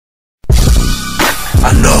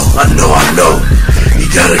I know. You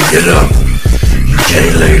gotta get up. You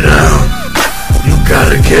can't lay down. You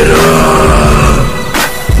gotta get up.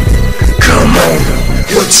 Come on.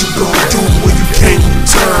 What you gonna do when you can't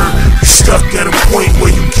return? You stuck at a point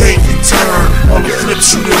where you can't return. All the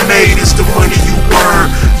flips you done made is the money you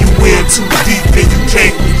earn. You in too deep and you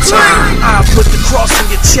can't return. I put the cross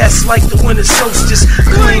in your chest like the winter solstice.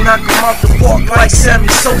 Clean, knock 'em out the park like Sammy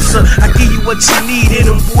Sosa. I give you what you need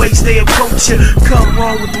and them boys, they approach you. Come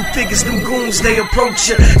wrong with them figures, them goons, they approach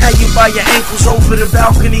you. Have you by your ankles over the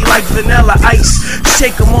balcony like vanilla ice.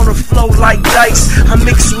 Shake 'em on the floor like dice. I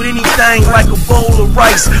mix with anything like a bowl of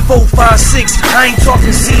rice. 4, 5, 6, I ain't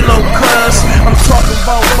talking CeeLo, cuz I'm talking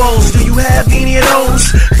about bowls. Do you have any of those?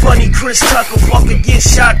 Funny Chris Tucker, fucker get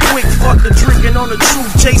shot quick, fucker drinking on the truth,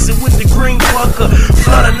 chasing with the green fucker.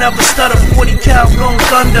 Flutter never stutter, 40 cal gon'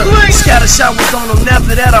 thunder. Scatter showers on them,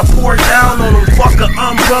 never that I pour down on them. Fucker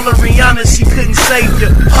umbrella, Rihanna, she couldn't save you.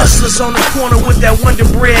 Hustlers on the corner with that Wonder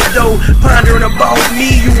Bread dough, pondering about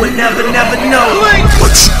me, you would never know.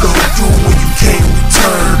 What you gonna do when you can't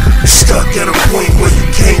return? You stuck at a point where you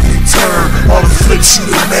can't return. All the flips you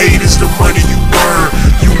done made is the money you earn.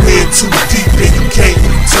 You in too deep and you can't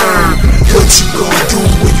return. What you gonna do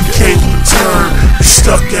when you can't return? You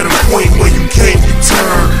stuck at a point where you can't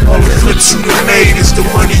return. All the flips you done made is the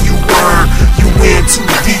money you earn. You in too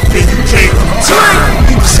deep and you can't return.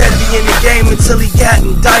 He was heavy in the game until he got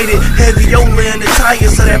indicted. Heavy-ola in the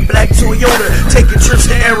tires of that black Toyota. Taking trips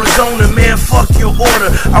to Arizona, man, fuck your order.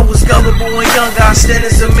 I was gullible and young, I stand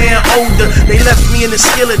as a man older. They left me in the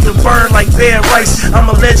skillet to burn like bad rice. I'm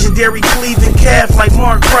a legendary Cleveland calf like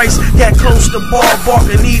Mark Price. Got close to ball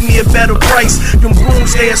barking, need me a better price. Them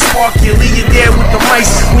goons, they spark you, leave you there with the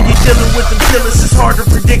mice. When you're dealing with them killers, it's hard to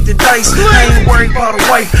predict the dice. I ain't worried about a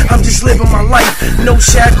wife, I'm just living my life. No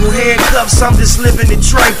shackle, handcuffs, I'm just living it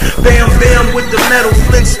tripe. Bam, bam with the metal,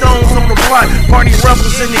 Flintstones on the block. Party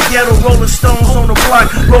rebels in the ghetto, Rolling Stones on the block.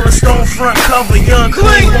 Rolling Stone front cover, young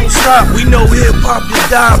clean, won't stop. We know hip-hop to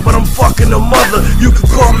die, but I'm fucking a mother. You can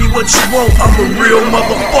call me what you want, I'm a real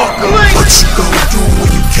motherfucker. What you gonna do when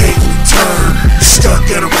you can't return? You stuck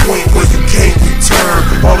at a point where you can't return.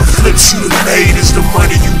 All the flips you done made is the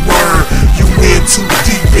money you earn. You in too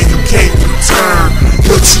deep and you can't return.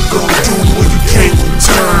 What you gonna do when you can't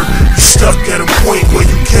return? You stuck at a point where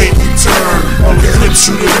you